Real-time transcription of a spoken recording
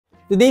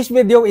Today's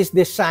video is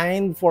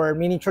designed for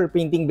miniature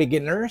painting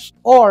beginners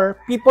or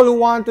people who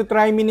want to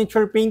try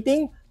miniature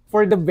painting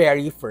for the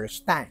very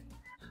first time.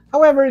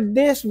 However,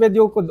 this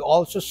video could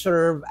also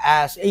serve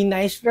as a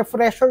nice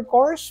refresher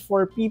course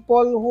for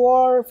people who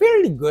are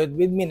fairly good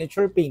with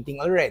miniature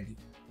painting already.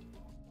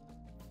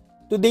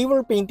 Today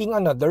we're painting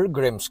another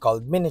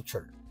Grimskull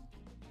miniature.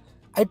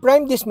 I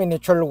primed this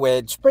miniature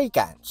with spray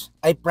cans.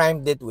 I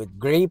primed it with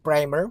gray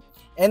primer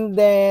and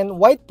then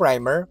white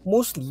primer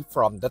mostly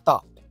from the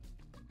top.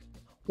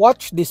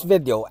 Watch this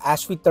video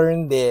as we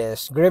turn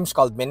this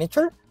Grimskull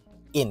miniature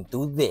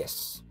into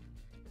this.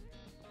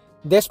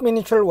 This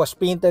miniature was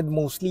painted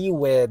mostly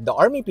with the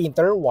army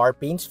painter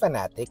Warpaints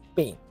Fanatic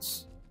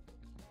paints.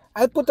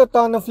 I'll put a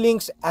ton of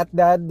links at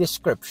the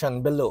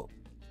description below.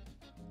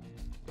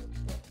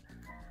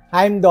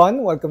 I'm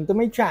Don, welcome to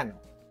my channel.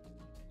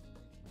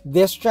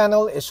 This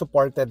channel is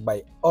supported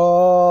by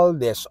all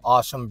these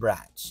awesome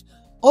brands.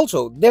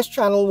 Also, this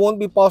channel won't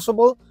be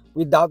possible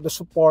without the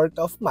support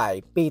of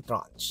my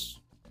patrons.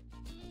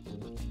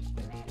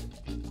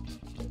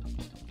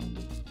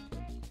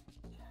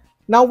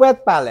 Now,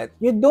 wet palette.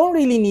 You don't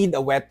really need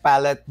a wet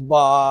palette,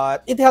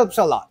 but it helps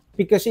a lot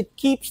because it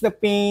keeps the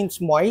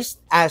paints moist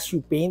as you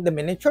paint the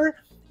miniature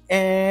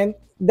and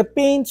the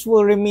paints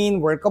will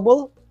remain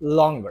workable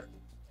longer.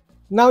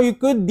 Now, you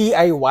could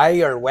DIY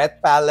your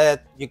wet palette,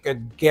 you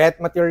could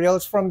get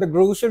materials from the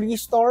grocery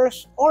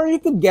stores, or you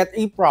could get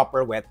a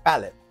proper wet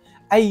palette.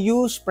 I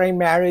use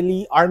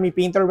primarily Army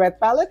Painter wet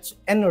palettes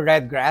and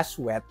Redgrass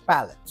wet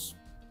palettes.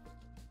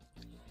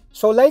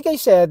 So like I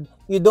said,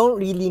 you don't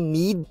really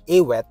need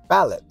a wet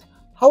palette.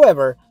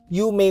 However,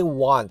 you may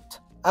want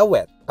a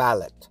wet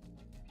palette.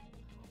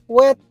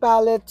 Wet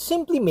palette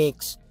simply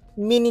makes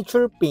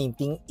miniature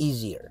painting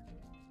easier.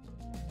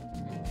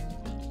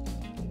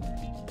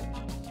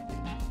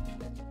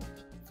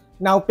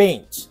 Now,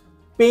 paints.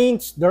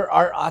 Paints, there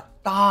are a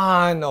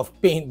ton of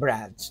paint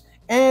brands.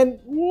 And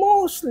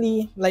most of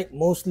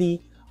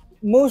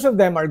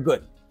them are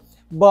good.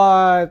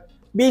 But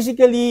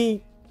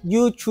basically,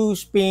 you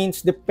choose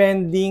paints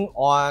depending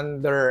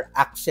on their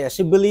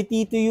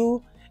accessibility to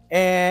you.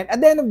 And at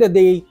the end of the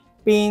day,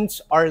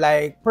 paints are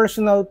like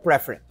personal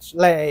preference.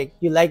 Like,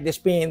 you like this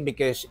paint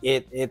because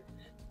it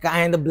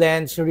kind of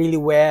blends really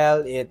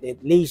well, it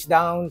lays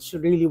down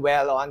really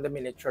well on the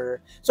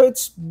miniature. So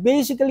it's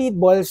basically, it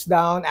boils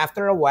down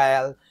after a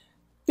while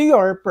to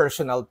your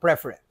personal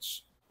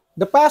preference.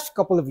 The past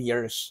couple of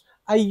years,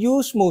 I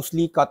use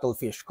mostly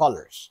cuttlefish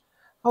colors.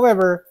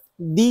 However,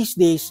 these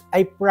days,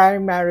 I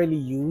primarily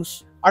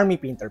use Army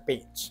Painter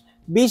paints.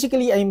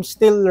 Basically, I'm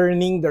still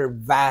learning their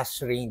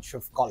vast range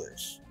of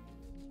colors.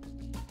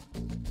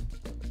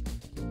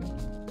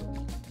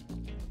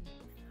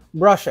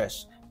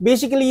 Brushes.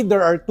 Basically,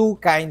 there are two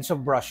kinds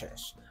of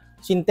brushes.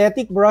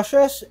 Synthetic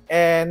brushes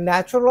and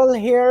natural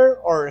hair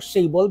or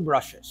sable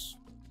brushes.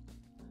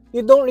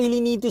 You don't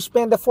really need to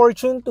spend a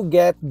fortune to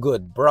get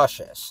good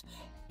brushes,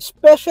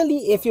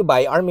 especially if you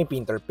buy Army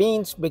Painter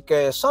paints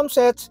because some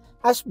sets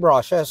has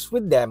brushes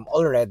with them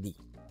already.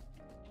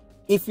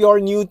 If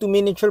you're new to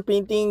miniature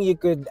painting, you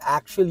could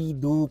actually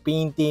do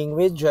painting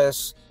with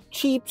just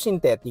cheap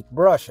synthetic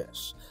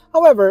brushes.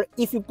 However,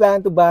 if you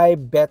plan to buy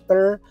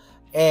better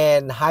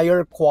and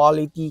higher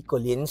quality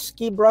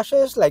Kolinsky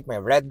brushes like my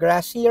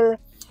Redgrass here,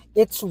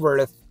 it's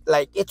worth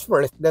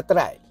the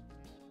try.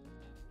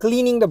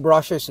 Cleaning the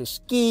brushes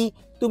is key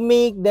to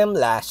make them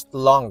last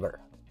longer.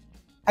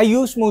 I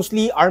use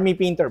mostly Army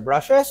Painter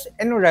brushes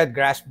and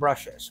Redgrass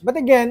brushes, but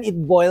again,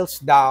 it boils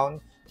down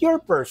to your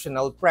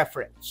personal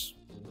preference.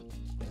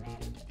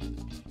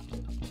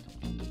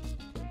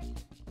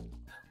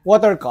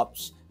 Water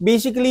cups.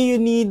 Basically, you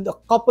need a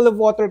couple of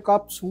water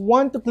cups,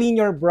 one to clean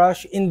your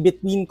brush in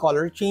between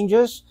color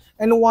changes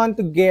and one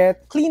to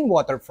get clean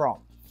water from.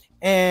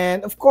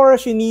 And of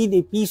course, you need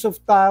a piece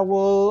of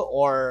towel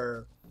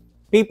or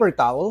paper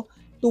towel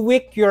to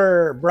wick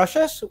your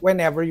brushes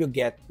whenever you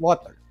get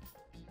water.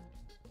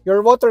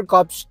 Your water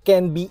cups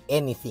can be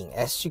anything.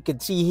 As you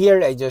can see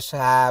here, I just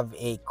have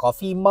a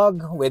coffee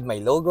mug with my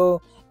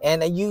logo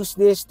and I use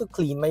this to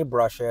clean my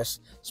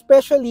brushes,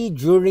 especially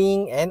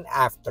during and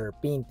after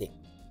painting.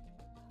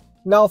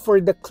 Now,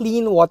 for the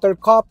clean water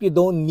cup, you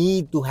don't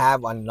need to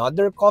have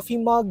another coffee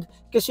mug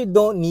because you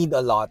don't need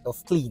a lot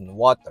of clean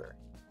water.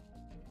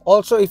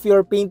 Also, if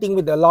you're painting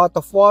with a lot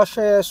of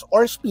washes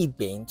or speed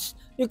paints,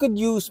 you could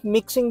use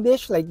mixing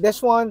dish like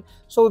this one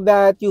so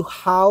that you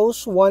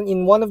house one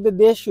in one of the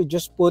dish, you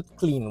just put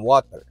clean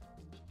water.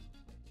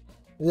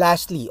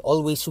 Lastly,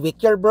 always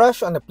wick your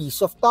brush on a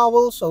piece of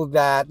towel so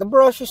that the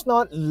brush is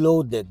not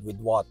loaded with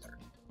water.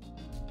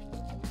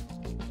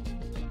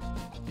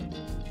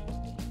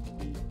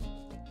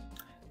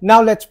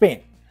 Now let's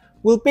paint.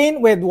 We'll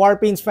paint with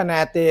Warpaints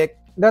Fanatic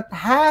that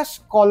has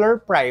color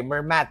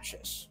primer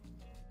matches.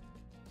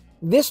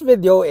 This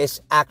video is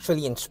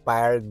actually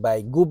inspired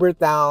by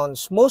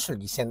Goobertown's most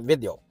recent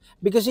video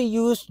because he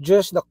used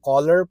just the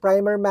color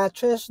primer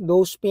matches,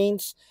 those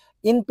paints,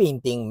 in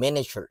painting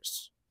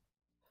miniatures.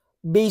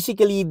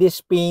 Basically, this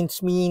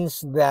paints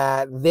means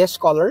that these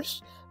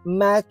colors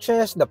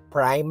matches the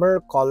primer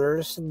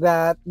colors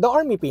that the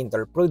army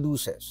painter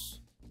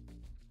produces.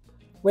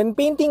 When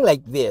painting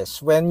like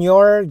this, when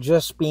you're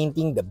just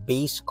painting the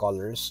base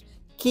colors,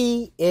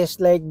 key is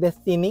like the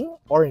thinning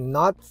or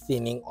not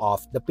thinning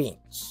of the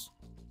paints.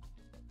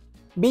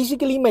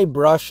 Basically, my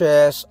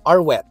brushes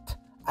are wet.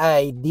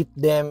 I dip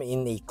them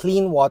in a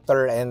clean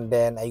water and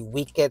then I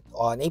wick it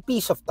on a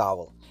piece of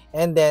towel.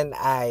 And then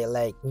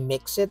I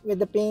mix it with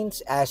the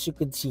paints as you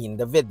could see in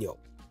the video.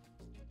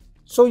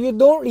 So you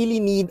don't really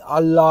need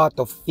a lot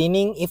of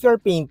thinning if you're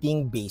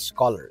painting base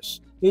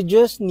colors. You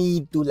just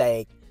need to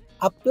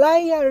apply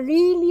a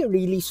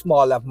really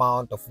small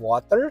amount of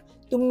water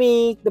to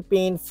make the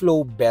paint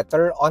flow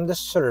better on the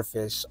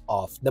surface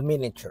of the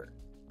miniature.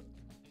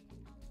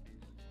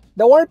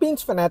 The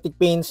Warpaints Fanatic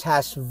paints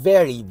has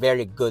very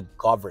good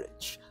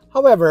coverage.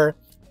 However,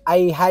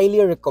 I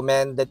highly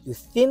recommend that you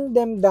thin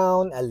them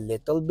down a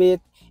little bit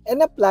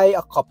and apply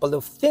a couple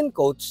of thin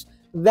coats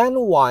than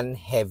one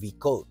heavy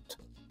coat.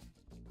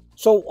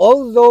 So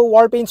although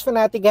Warpaints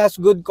Fanatic has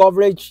good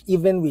coverage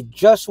even with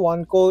just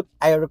one coat,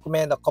 I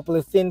recommend a couple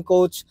of thin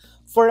coats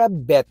for a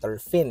better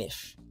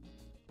finish.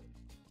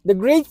 The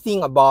great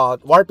thing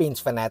about Warpaints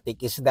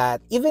Fanatic is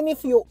that even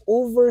if you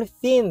over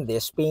thin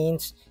these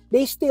paints,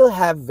 they still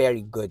have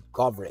very good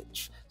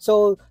coverage.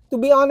 So to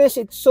be honest,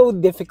 it's so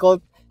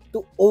difficult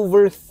to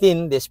over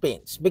thin these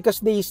paints because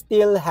they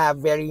still have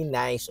very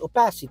nice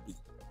opacity.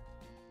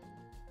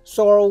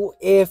 So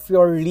if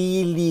you're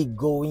really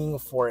going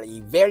for a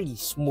very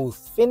smooth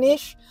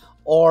finish,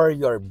 or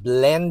you're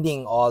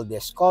blending all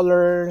these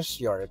colors,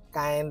 you're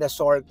kinda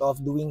sort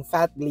of doing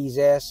fat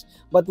glazes,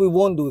 but we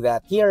won't do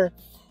that here,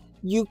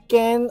 you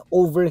can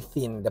over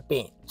thin the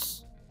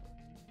paints.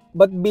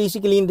 But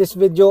basically in this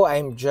video,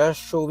 I'm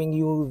just showing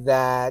you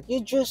that you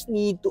just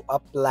need to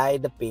apply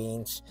the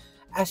paints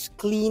as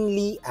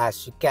cleanly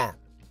as you can.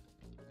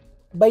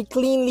 By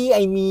cleanly,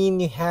 I mean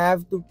you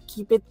have to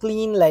keep it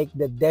clean, like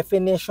the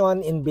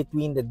definition in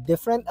between the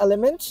different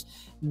elements,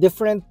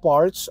 different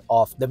parts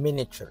of the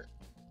miniature.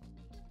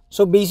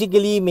 So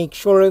basically, make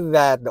sure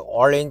that the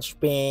orange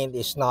paint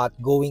is not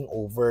going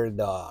over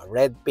the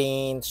red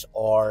paints,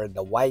 or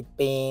the white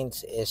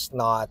paints is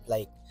not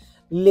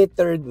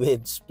littered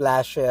with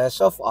splashes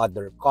of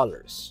other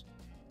colors.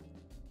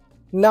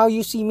 Now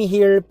you see me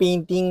here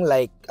painting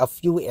a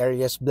few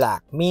areas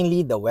black,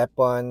 mainly the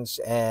weapons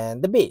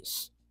and the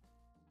base.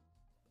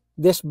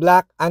 This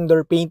black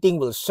underpainting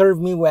will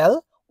serve me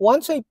well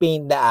once I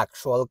paint the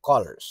actual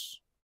colors.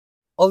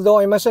 Although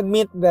I must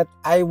admit that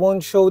I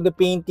won't show the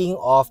painting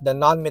of the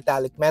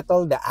non-metallic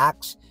metal, the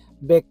axe,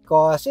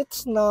 because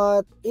it's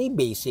not a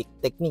basic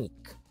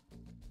technique.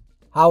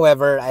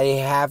 However,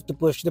 I have to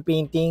push the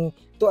painting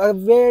to a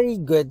very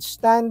good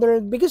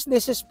standard because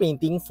this is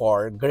painting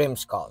for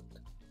Grimskald.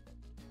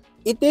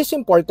 It is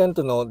important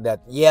to note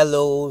that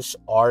yellows,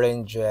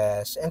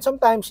 oranges, and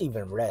sometimes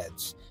even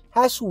reds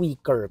has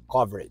weaker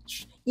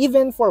coverage,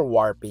 even for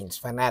Warpaints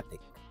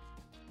Fanatic.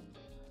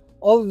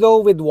 Although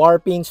with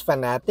Warpaints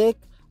Fanatic,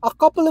 a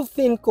couple of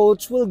thin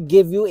coats will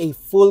give you a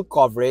full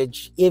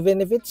coverage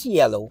even if it's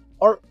yellow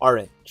or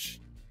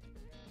orange.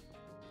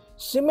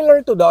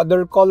 Similar to the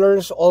other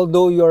colors,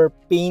 although you're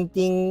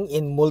painting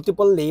in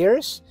multiple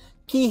layers,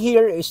 key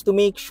here is to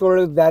make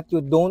sure that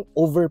you don't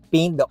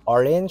overpaint the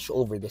orange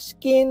over the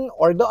skin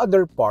or the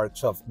other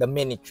parts of the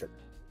miniature.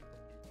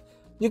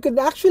 You could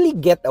actually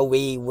get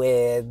away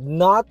with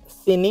not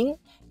thinning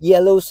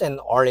yellows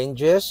and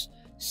oranges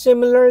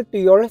similar to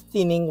your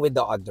thinning with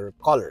the other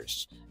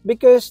colors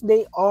because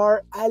they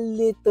are a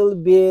little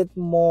bit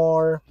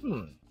more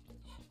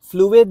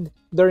fluid.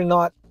 They're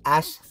not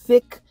as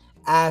thick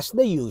as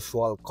the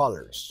usual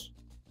colors.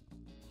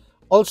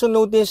 Also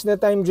notice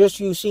that I'm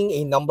just using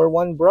a number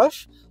 1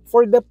 brush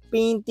for the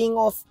painting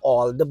of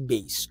all the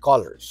base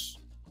colors.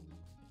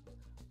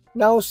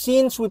 Now,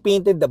 since we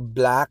painted the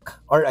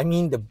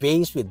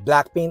base with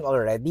black paint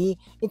already,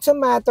 it's a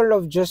matter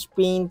of just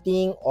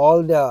painting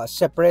all the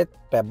separate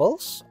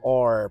pebbles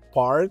or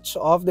parts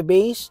of the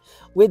base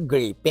with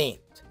gray paint.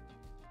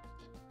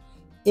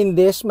 In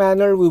this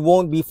manner, we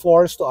won't be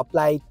forced to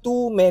apply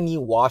too many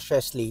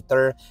washes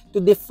later to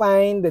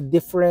define the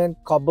different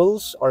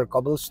cobbles or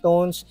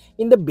cobblestones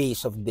in the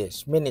base of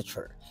this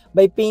miniature.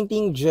 By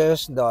painting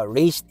just the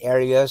raised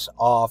areas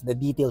of the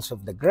details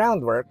of the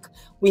groundwork,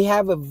 we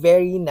have a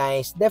very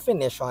nice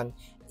definition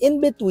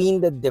in between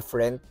the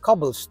different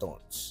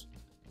cobblestones.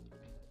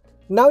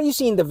 Now you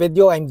see in the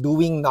video I'm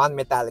doing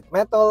non-metallic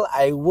metal.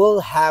 I will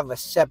have a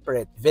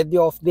separate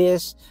video of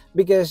this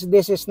because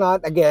this is not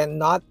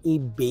a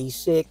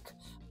basic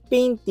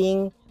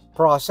painting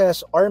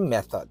process or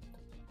method.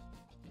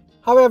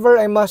 However,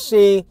 I must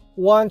say,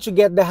 once you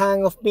get the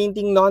hang of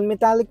painting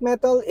non-metallic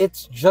metal,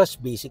 it's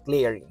just basic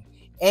layering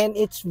and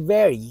it's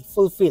very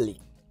fulfilling.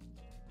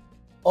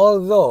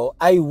 Although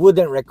I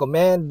wouldn't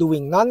recommend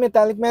doing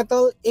non-metallic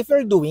metal if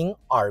you're doing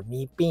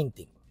army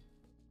painting.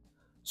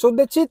 So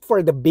that's it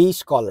for the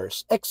base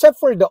colors. Except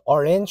for the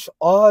orange,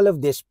 all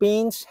of these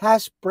paints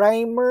has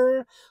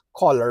primer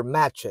color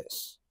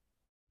matches.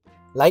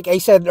 Like I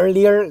said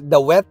earlier, the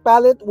wet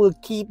palette will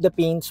keep the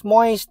paints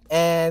moist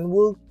and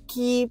will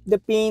keep the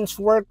paints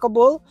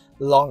workable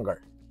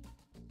longer.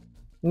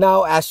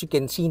 Now, as you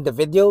can see in the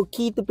video,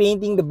 key to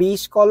painting the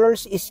base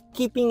colors is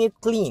keeping it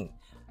clean.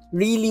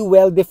 Really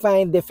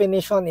well-defined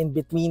definition in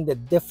between the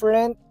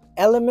different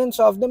elements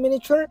of the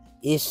miniature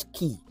is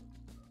key.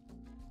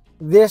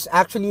 This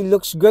actually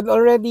looks good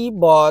already,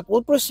 but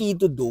we'll proceed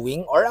to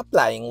doing or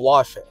applying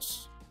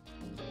washes.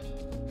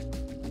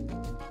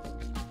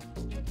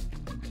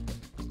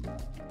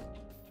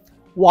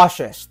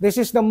 Washes. This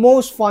is the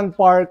most fun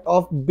part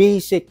of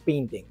basic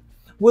painting.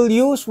 We'll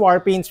use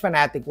Warpaints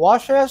Fanatic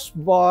washes,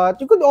 but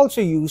you could also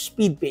use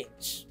speed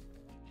paints.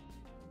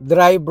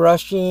 Dry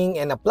brushing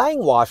and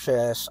applying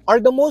washes are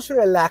the most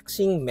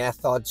relaxing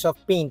methods of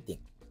painting.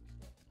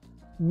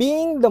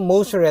 Being the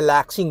most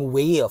relaxing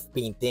way of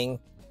painting,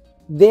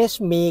 this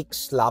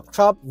makes slap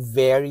chop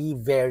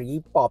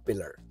very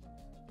popular.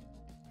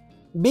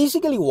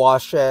 Basically,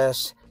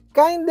 washes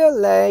kinda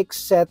like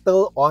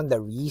settle on the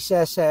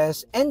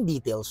recesses and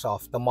details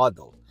of the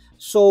model.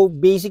 So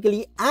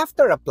basically,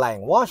 after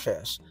applying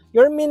washes,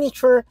 your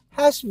miniature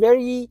has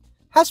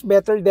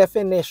better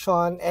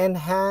definition and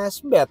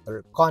has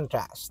better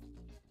contrast.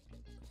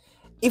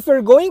 If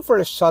you're going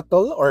for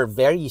subtle or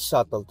very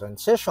subtle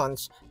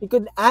transitions, you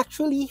could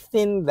actually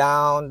thin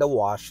down the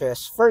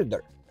washes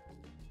further.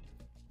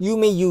 You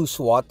may use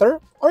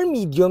water or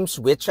mediums,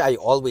 which I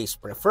always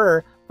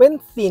prefer when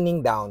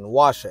thinning down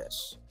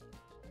washes.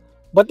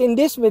 But in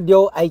this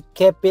video, I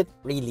kept it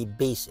really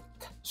basic.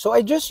 So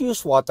I just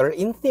used water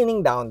in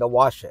thinning down the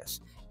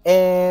washes.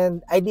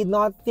 And I did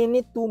not thin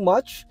it too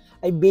much.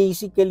 I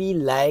basically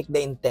like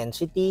the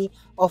intensity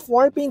of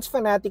Warpaints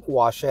Fanatic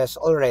washes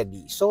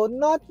already. So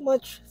not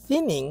much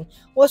thinning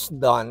was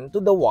done to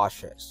the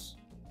washes.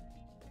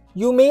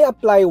 You may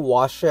apply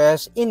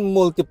washes in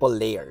multiple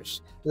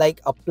layers,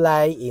 like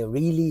apply a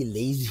really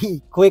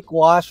lazy quick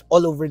wash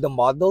all over the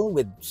model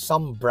with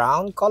some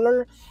brown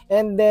color,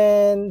 and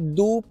then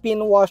do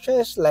pin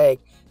washes like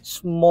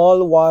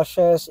small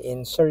washes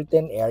in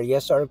certain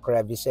areas or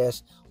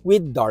crevices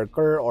with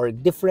darker or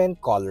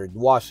different colored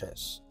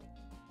washes.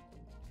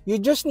 You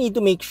just need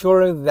to make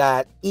sure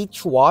that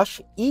each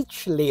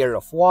layer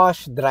of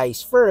wash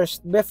dries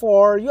first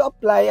before you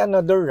apply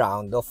another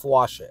round of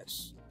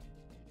washes.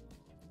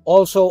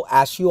 Also,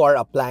 as you are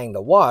applying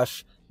the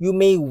wash, you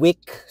may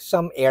wick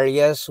some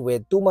areas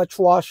with too much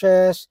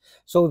washes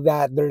so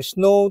that there's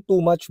no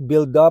too much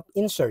buildup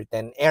in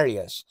certain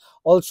areas.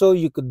 Also,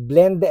 you could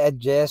blend the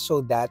edges so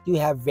that you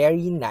have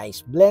very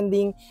nice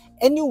blending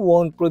and you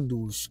won't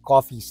produce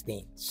coffee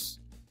stains.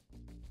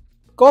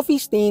 Coffee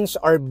stains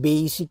are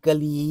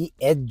basically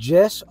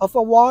edges of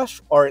a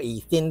wash or a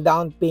thin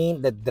down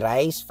paint that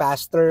dries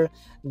faster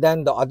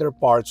than the other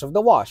parts of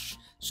the wash,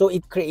 so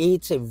it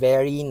creates a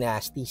very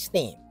nasty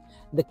stain.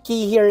 The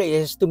key here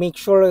is to make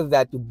sure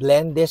that you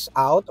blend this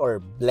out or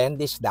blend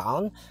this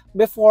down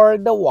before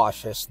the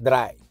washes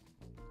dry.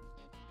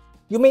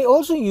 You may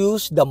also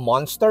use the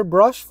monster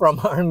brush from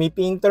Army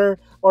Painter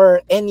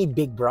or any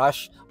big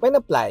brush when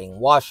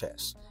applying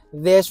washes.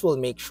 This will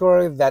make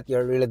sure that you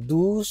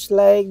reduce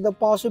the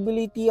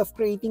possibility of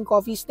creating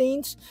coffee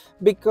stains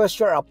because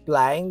you're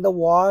applying the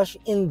wash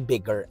in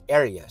bigger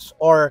areas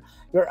or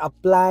you're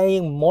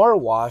applying more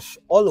wash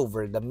all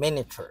over the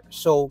miniature.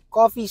 So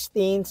coffee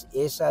stains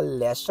is a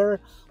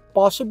lesser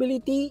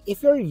possibility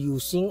if you're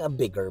using a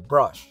bigger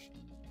brush.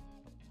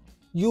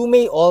 You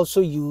may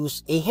also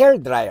use a hair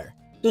dryer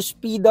to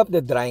speed up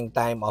the drying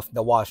time of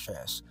the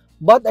washes.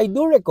 But I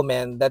do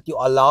recommend that you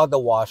allow the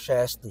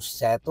washes to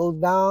settle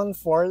down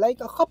for a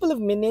couple of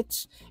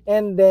minutes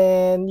and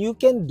then you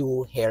can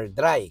do hair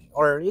drying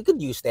or you could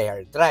use the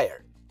hair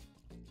dryer.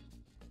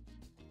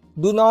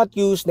 Do not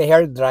use the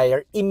hair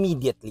dryer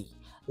immediately.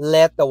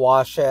 Let the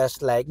washes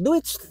do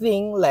its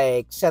thing,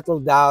 settle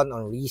down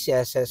on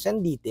recesses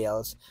and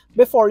details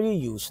before you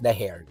use the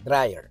hair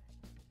dryer.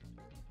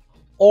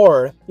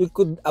 Or you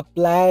could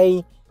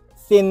apply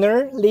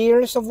thinner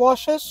layers of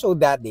washes so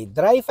that they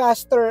dry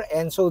faster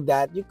and so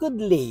that you could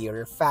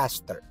layer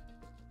faster.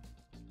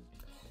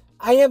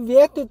 I have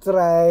yet to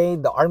try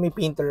the Army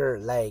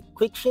Painter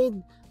quick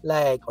shade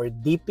or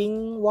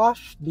dipping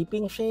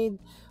shade,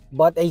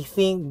 but I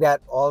think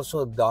that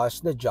also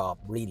does the job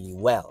really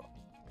well.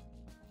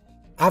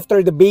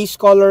 After the base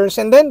colors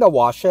and then the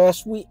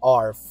washes, we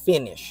are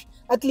finished,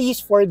 at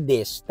least for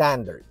this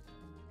standard.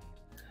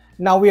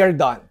 Now we are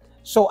done.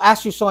 So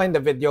as you saw in the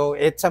video,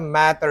 it's a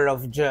matter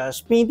of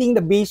just painting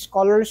the base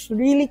colors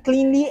really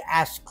cleanly,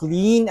 as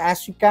clean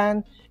as you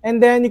can.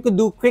 And then you could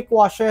do quick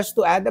washes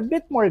to add a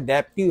bit more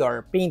depth to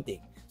your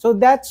painting. So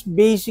that's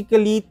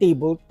basically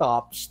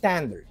tabletop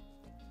standard.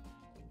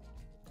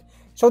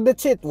 So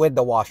that's it with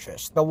the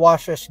washes. The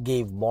washes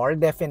gave more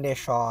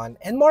definition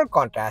and more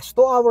contrast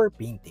to our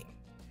painting.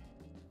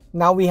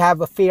 Now we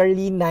have a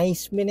fairly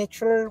nice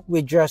miniature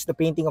with just the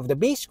painting of the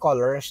base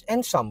colors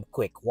and some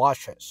quick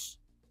washes.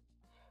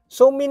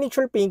 So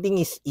miniature painting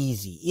is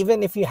easy,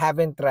 even if you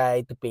haven't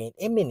tried to paint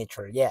a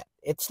miniature yet.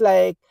 It's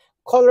like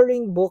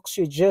coloring books,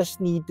 you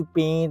just need to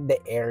paint the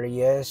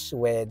areas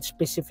with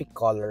specific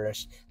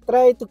colors.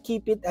 Try to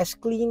keep it as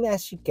clean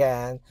as you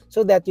can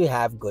so that you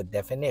have good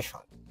definition.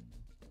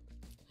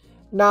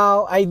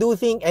 Now, I do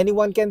think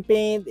anyone can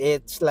paint.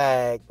 It's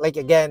like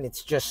again,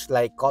 it's just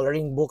like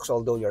coloring books,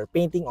 although you're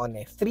painting on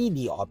a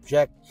 3D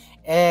object.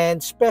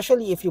 And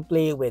especially if you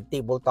play with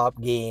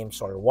tabletop games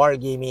or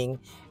wargaming,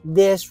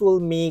 this will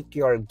make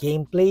your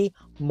gameplay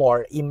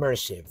more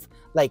immersive.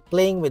 Like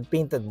playing with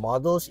painted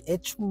models,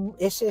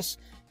 it's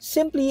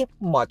simply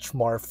much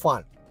more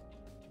fun.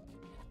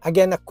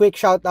 Again, a quick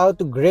shout out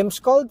to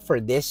Grimskull for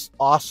this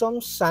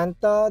awesome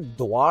Santa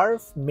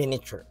Dwarf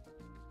miniature.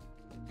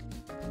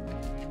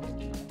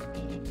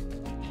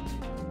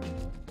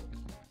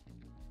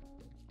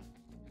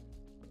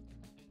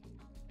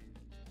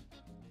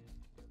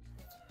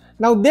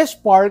 Now, this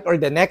part or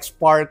the next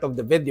part of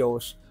the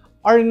videos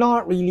are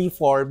not really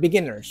for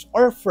beginners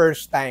or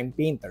first-time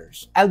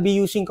painters. I'll be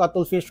using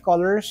cuttlefish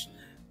colors.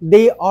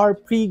 They are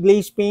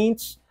pre-glazed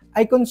paints.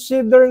 I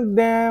consider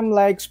them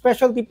like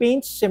specialty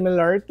paints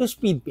similar to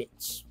speed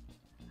paints.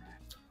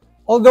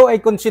 Although I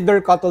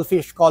consider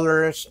cuttlefish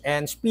colors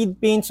and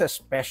speed paints as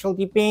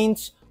specialty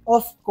paints,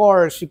 of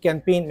course you can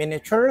paint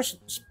miniatures,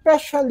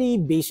 especially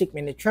basic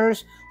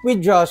miniatures,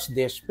 with just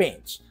these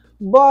paints.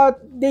 But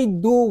they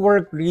do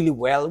work really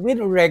well with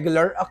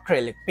regular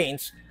acrylic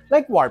paints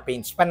like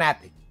Warpaints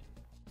Fanatic.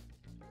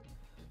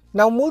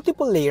 Now,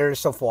 multiple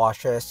layers of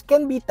washes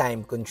can be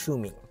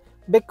time-consuming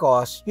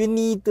because you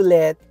need to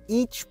let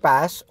each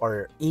pass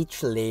or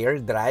each layer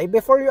dry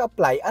before you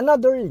apply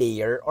another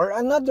layer or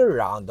another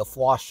round of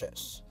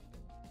washes.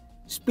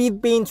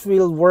 Speed paints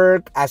will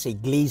work as a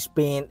glaze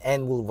paint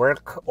and will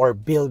work or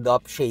build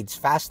up shades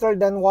faster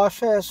than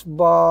washes,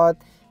 but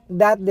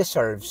that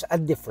deserves a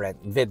different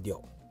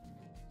video.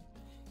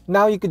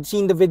 Now you could see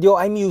in the video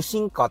I'm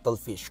using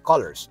cuttlefish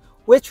colors,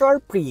 which are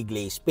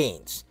pre-glazed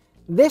paints.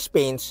 These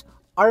paints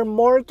are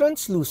more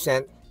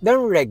translucent than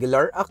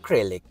regular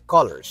acrylic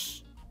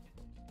colors.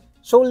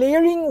 So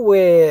layering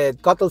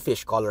with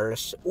cuttlefish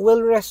colors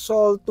will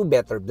result to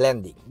better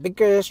blending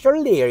because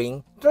you're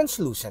layering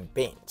translucent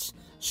paints.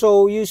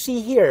 So you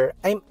see here,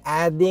 I'm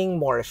adding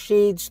more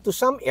shades to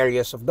some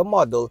areas of the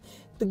model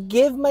to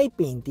give my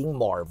painting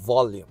more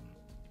volume.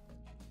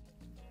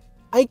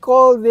 I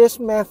call this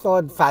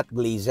method fat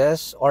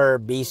glazes, or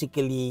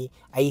basically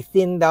I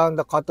thin down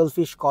the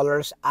cuttlefish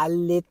colors a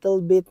little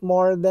bit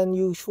more than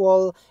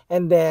usual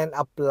and then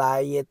apply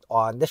it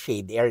on the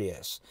shade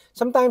areas.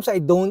 Sometimes I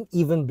don't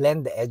even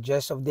blend the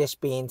edges of these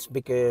paints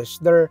because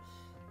they're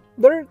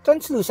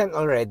translucent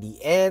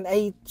already, and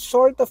I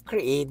sort of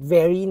create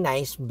very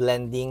nice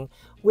blending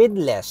with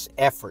less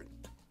effort.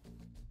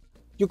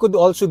 You could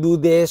also do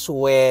this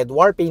with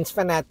Warpaints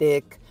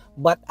Fanatic,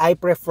 but I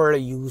prefer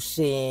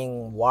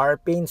using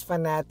Warpaints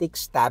Fanatic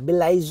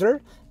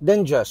Stabilizer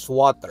than just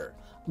water.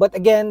 But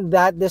again,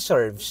 that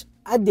deserves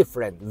a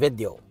different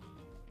video.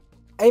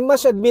 I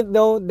must admit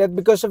though that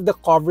because of the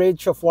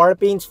coverage of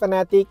Warpaints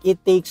Fanatic,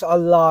 it takes a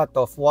lot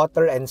of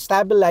water and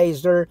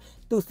stabilizer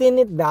to thin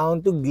it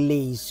down to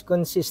glaze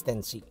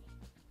consistency.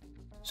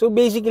 So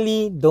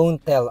basically,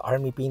 don't tell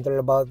Army Painter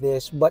about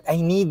this, but I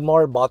need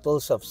more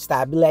bottles of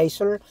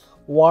stabilizer,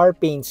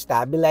 Warpaint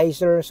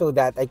stabilizer, so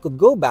that I could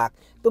go back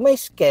to my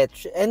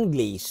sketch and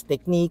glaze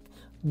technique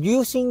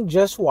using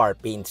just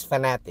Warpaints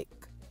Fanatic.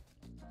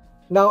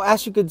 Now,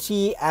 as you can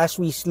see, as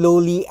we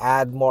slowly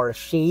add more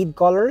shade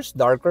colors,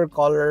 darker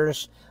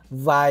colors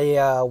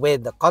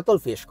with the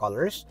cuttlefish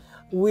colors,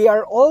 we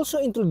are also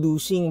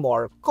introducing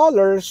more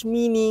colors,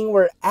 meaning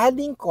we're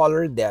adding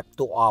color depth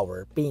to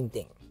our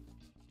painting.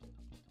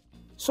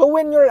 So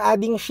when you're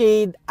adding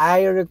shade,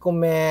 I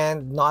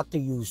recommend not to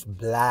use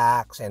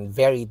blacks and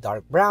very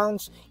dark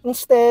browns.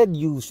 Instead,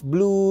 use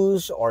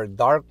blues or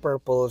dark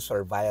purples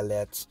or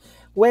violets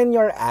when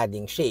you're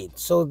adding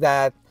shades, so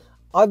that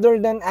other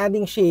than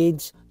adding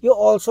shades, you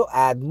also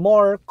add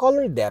more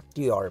color depth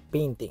to your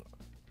painting.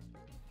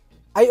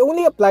 I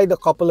only applied a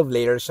couple of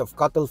layers of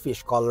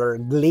cuttlefish color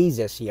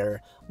glazes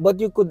here, but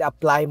you could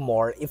apply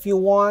more if you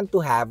want to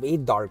have a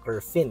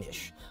darker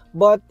finish.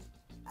 But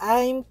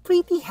I'm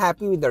pretty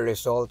happy with the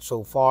result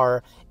so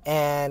far,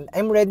 and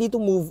I'm ready to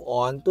move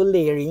on to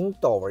layering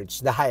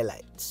towards the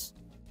highlights.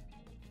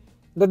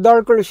 The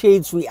darker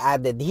shades we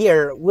added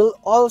here will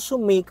also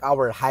make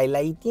our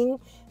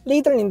highlighting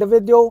later in the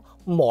video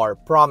more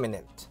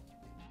prominent.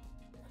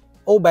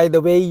 Oh, by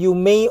the way, you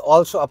may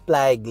also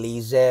apply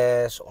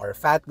glazes or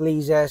fat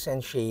glazes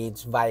and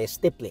shades via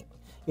stippling.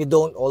 You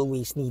don't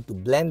always need to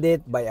blend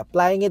it by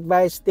applying it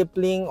via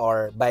stippling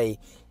or by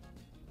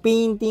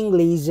painting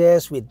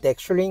glazes with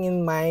texturing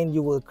in mind.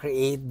 You will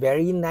create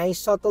very nice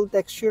subtle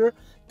texture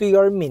to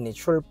your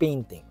miniature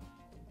painting.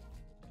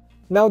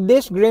 Now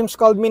this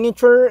Grimskull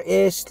miniature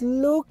is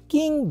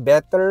looking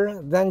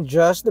better than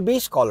just the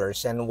base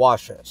colors and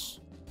washes.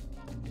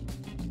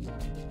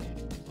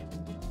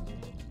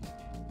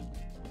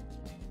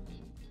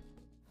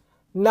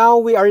 Now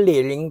we are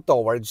layering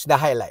towards the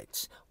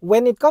highlights.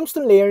 When it comes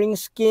to layering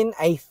skin,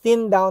 I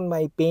thin down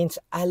my paints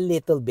a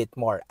little bit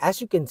more, as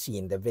you can see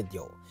in the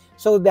video.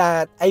 so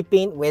that I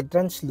paint with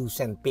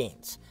translucent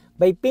paints.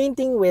 By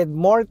painting with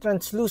more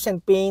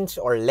translucent paints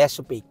or less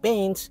opaque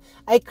paints,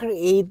 I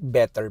create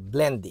better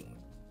blending.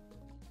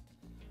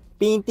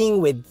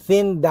 Painting with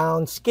thinned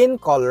down skin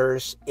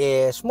colors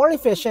is more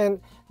efficient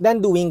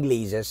than doing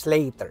glazes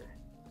later.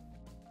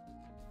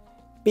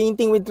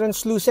 Painting with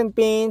translucent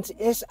paints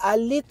is a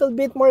little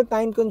bit more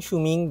time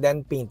consuming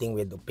than painting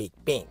with opaque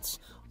paints,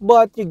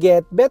 but you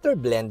get better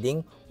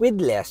blending with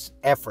less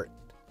effort.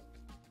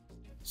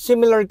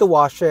 Similar to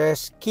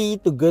washes, key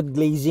to good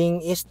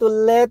glazing is to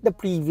let the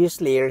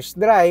previous layers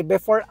dry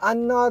before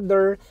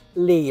another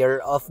layer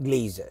of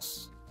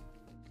glazes.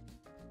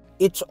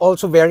 It's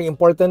also very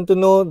important to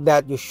note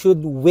that you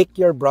should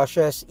wick your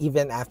brushes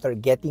even after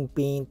getting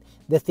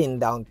the thin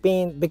down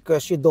paint,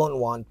 because you don't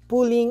want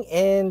pooling,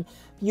 and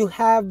you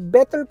have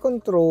better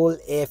control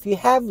if you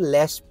have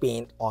less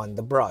paint on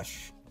the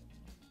brush.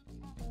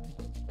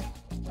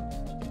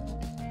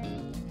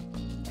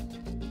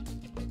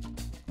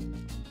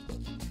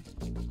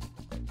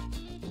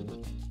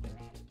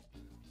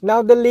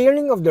 Now, the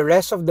layering of the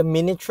rest of the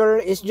miniature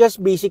is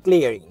just basic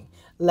layering.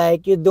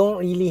 Like, you don't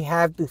really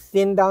have to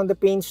thin down the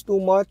paints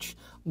too much,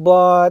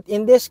 but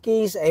in this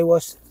case, I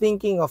was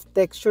thinking of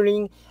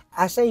texturing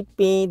as I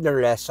paint the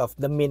rest of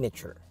the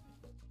miniature.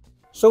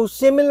 So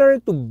similar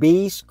to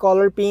base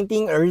color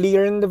painting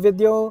earlier in the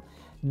video,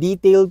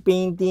 detail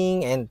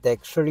painting and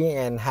texturing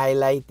and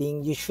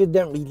highlighting, you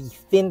shouldn't really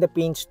thin the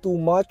paints too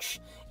much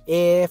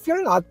if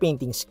you're not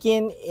painting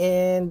skin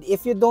and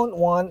if you don't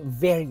want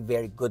very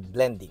good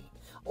blending.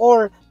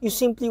 Or you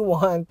simply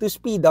want to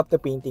speed up the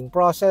painting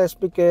process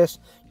because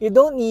you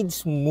don't need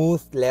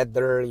smooth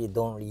leather, you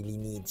don't really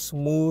need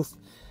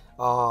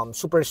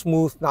super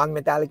smooth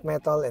non-metallic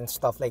metal and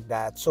stuff like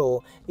that.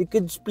 So you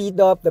could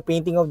speed up the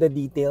painting of the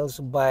details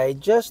by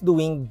just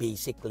doing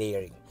basic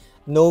layering.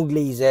 No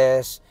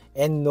glazes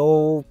and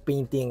no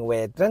painting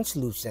with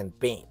translucent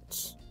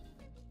paints.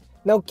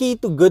 Now, key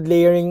to good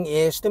layering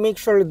is to make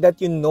sure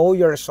that you know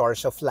your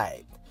source of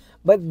light.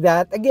 But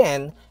that,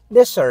 again,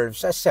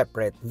 deserves a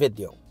separate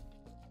video.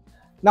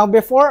 Now,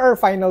 before our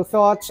final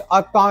thoughts,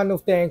 a ton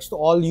of thanks to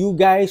all you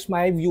guys,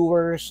 my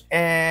viewers,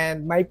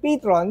 and my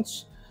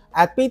patrons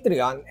at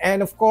Patreon.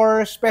 And of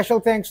course, special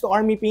thanks to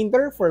Army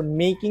Painter for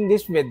making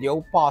this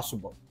video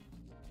possible.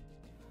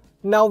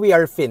 Now we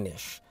are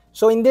finished.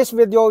 So in this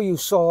video, you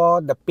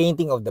saw the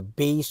painting of the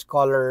base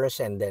colors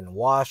and then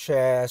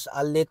washes,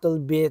 a little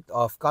bit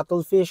of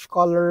cuttlefish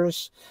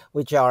colors,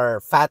 which are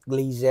fat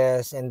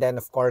glazes, and then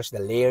of course the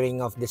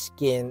layering of the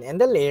skin and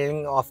the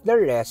layering of the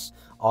rest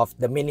of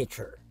the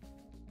miniature.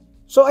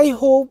 So I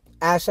hope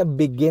as a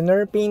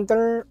beginner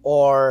painter,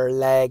 or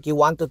like you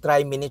want to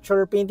try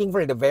miniature painting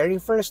for the very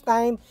first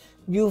time,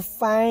 you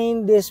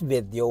find this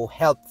video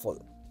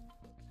helpful.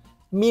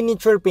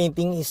 Miniature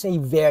painting is a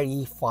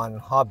very fun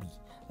hobby.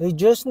 You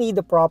just need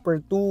the proper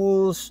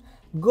tools,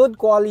 good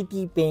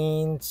quality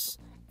paints,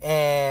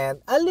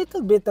 and a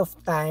little bit of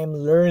time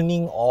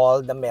learning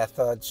all the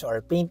methods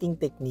or painting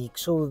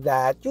techniques so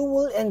that you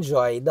will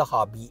enjoy the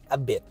hobby a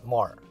bit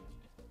more.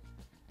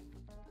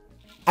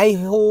 I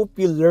hope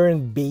you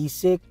learn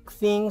basic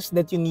things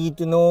that you need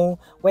to know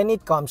when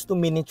it comes to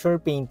miniature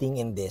painting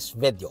in this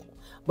video.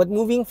 But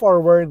moving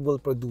forward, we'll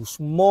produce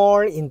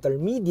more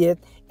intermediate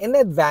and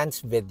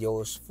advanced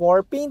videos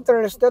for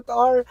painters that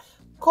are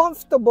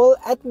comfortable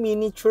at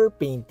miniature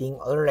painting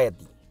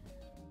already.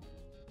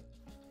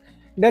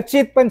 That's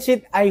it,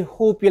 Pansit. I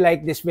hope you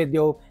like this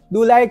video.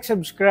 Do like,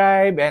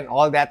 subscribe, and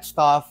all that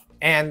stuff.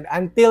 And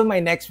until my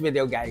next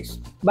video, guys.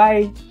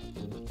 Bye!